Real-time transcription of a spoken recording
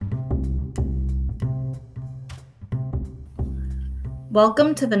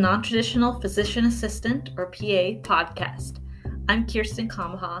Welcome to the Nontraditional Physician Assistant, or PA, podcast. I'm Kirsten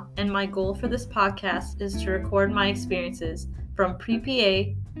Kamaha, and my goal for this podcast is to record my experiences from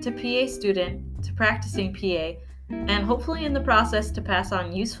pre-PA to PA student to practicing PA, and hopefully in the process to pass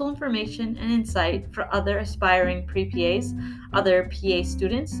on useful information and insight for other aspiring pre-PAs, other PA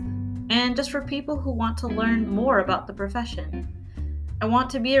students, and just for people who want to learn more about the profession. I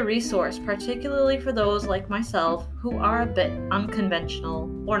want to be a resource, particularly for those like myself who are a bit unconventional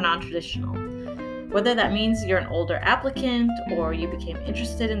or non-traditional. Whether that means you're an older applicant or you became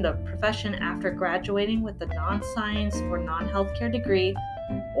interested in the profession after graduating with a non-science or non-healthcare degree,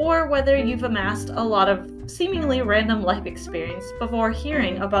 or whether you've amassed a lot of seemingly random life experience before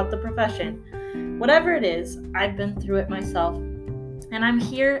hearing about the profession. Whatever it is, I've been through it myself, and I'm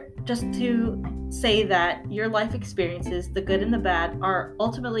here just to say that your life experiences, the good and the bad, are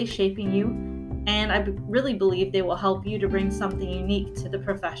ultimately shaping you, and I really believe they will help you to bring something unique to the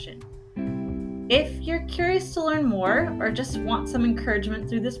profession. If you're curious to learn more or just want some encouragement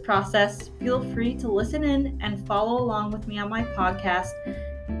through this process, feel free to listen in and follow along with me on my podcast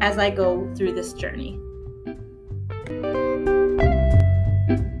as I go through this journey.